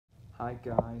Hi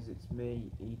guys, it's me,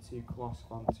 E2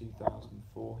 Colossal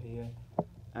 2004 here,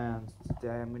 and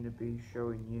today I'm going to be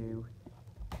showing you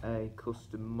a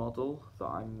custom model that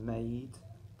I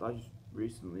just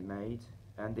recently made,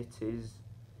 and it is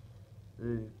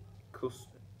the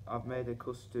I've made a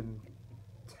custom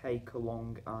take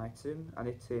along item, and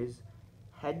it is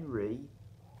Henry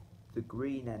the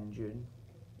Green Engine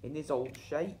in his old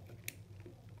shape.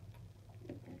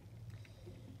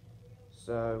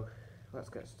 So let's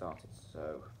get started.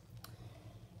 So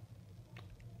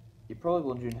you're probably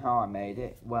wondering how I made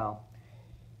it. Well,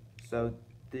 so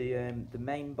the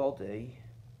main body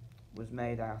was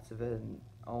made out of an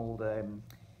old it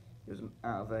was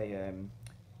out of an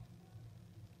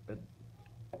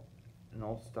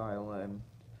old style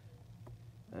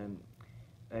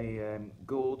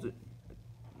Gordon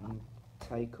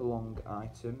take along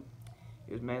item.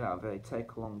 It was made out of a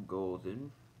take along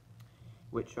Gordon,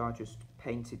 which I just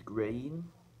painted green,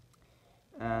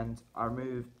 and I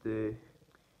removed the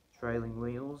trailing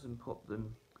wheels and put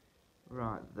them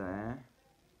right there.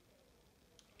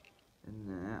 And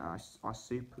there, I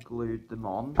super glued them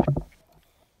on.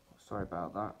 Sorry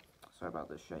about that. Sorry about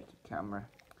the shaky camera.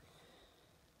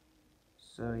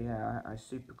 So yeah, I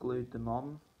super glued them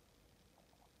on,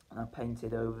 and I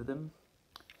painted over them.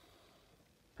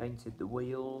 Painted the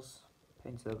wheels,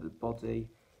 painted over the body,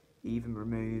 even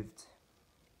removed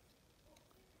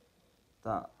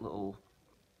that little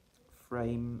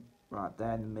frame right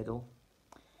there in the middle.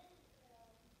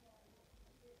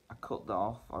 I cut that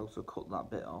off. I also cut that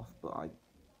bit off, but I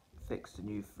fixed a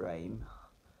new frame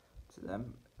to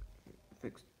them.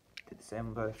 Did the same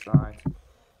on both sides.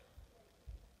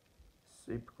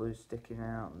 Super glue sticking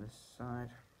out on this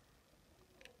side.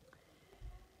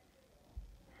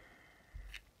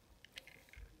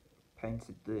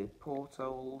 Painted the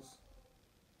portholes.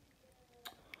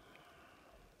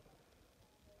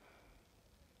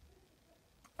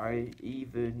 I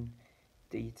even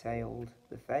detailed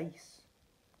the face.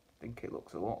 I think it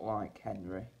looks a lot like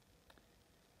Henry.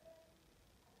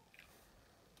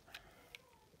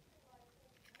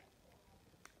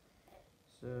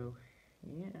 So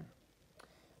yeah,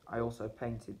 I also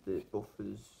painted the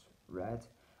buffers red.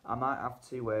 I might have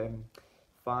to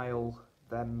file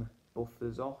them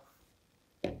buffers off.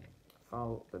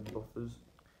 File them buffers.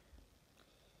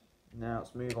 Now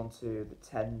let's move on to the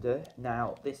tender.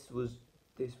 Now this was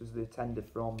the tender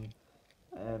from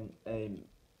a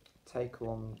take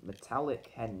along metallic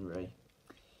Henry,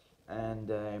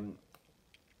 and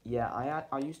yeah,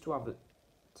 I used to have a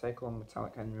take along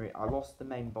metallic Henry. I lost the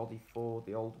main body for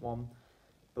the old one,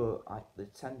 but the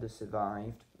tender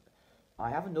survived. I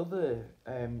have another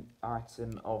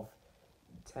item of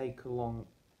take along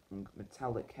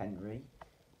metallic Henry,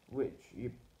 which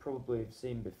you probably have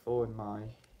seen before in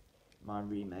my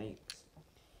remakes,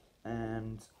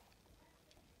 and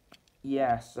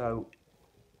yeah, so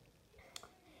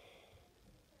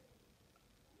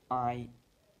I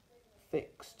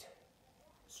fixed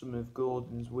some of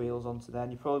Gordon's wheels onto there,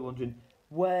 and you're probably wondering,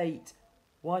 wait,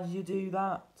 why did you do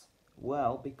that?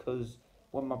 Well, because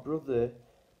when my brother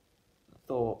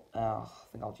thought, oh, I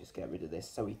think I'll just get rid of this,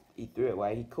 so he threw it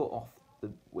away, he cut off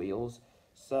the wheels,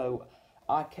 so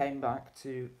I came back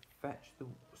to fetch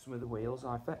some of the wheels.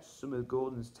 I fetched some of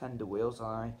Gordon's tender wheels.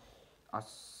 I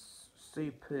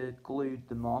super glued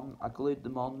them on. I glued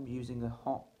them on using a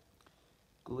hot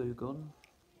glue gun.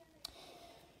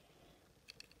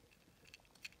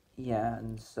 Yeah,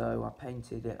 and so I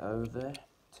painted it over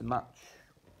to match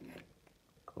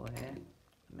colour here,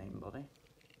 the main body.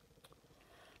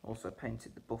 Also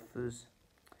painted the buffers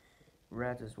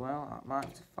red as well. I might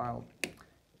have to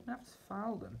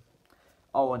file them.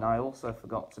 Oh, and I also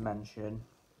forgot to mention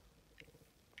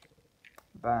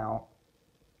about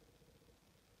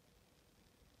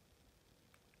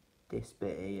this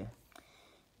bit here.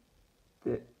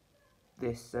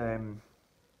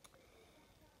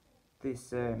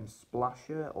 This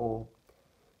splasher or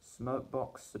smoke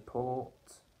box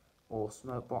support or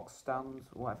smoke box stand,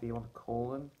 whatever you want to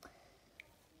call them.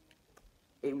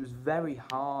 It was very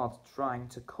hard trying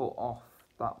to cut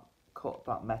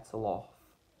that metal off.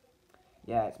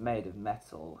 Yeah, it's made of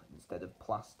metal instead of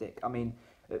plastic. I mean,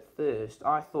 at first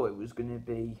I thought it was going to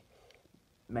be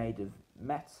made of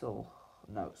metal.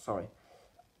 No, sorry.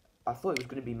 I thought it was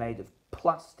going to be made of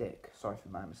plastic. Sorry for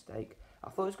my mistake.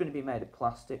 I thought it was going to be made of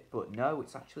plastic, but no,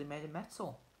 it's actually made of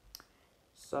metal.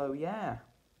 So yeah,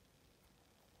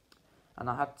 and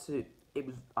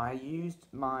I used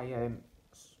my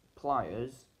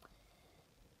pliers,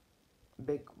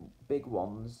 big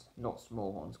ones, not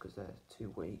small ones because they're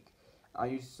too weak. I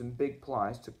used some big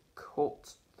pliers to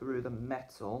cut through the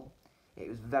metal, It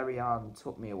was very hard and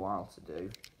took me a while to do.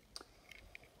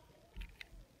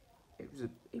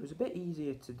 It was a bit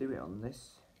easier to do it on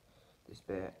this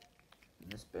bit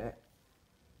and this bit.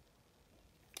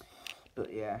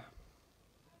 But yeah.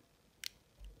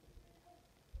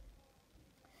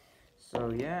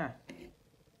 So yeah.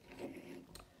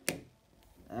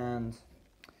 And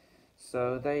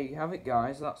so there you have it,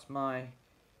 guys. That's my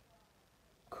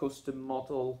custom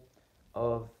model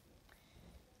of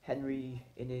Henry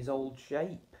in his old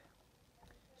shape.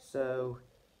 So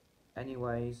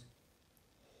anyways,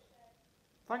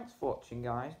 thanks for watching,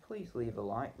 guys. Please leave a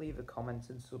like, leave a comment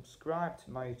and subscribe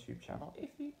to my YouTube channel. If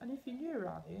you're new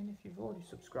around here and if you've already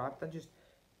subscribed, then just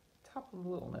tap on the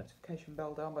little notification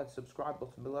bell down by the subscribe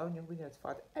button below and you'll be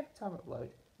notified every time I upload.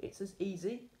 It's as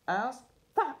easy as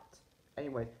that.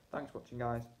 Anyway, thanks for watching,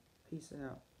 guys. Peace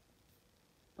out.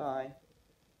 Bye.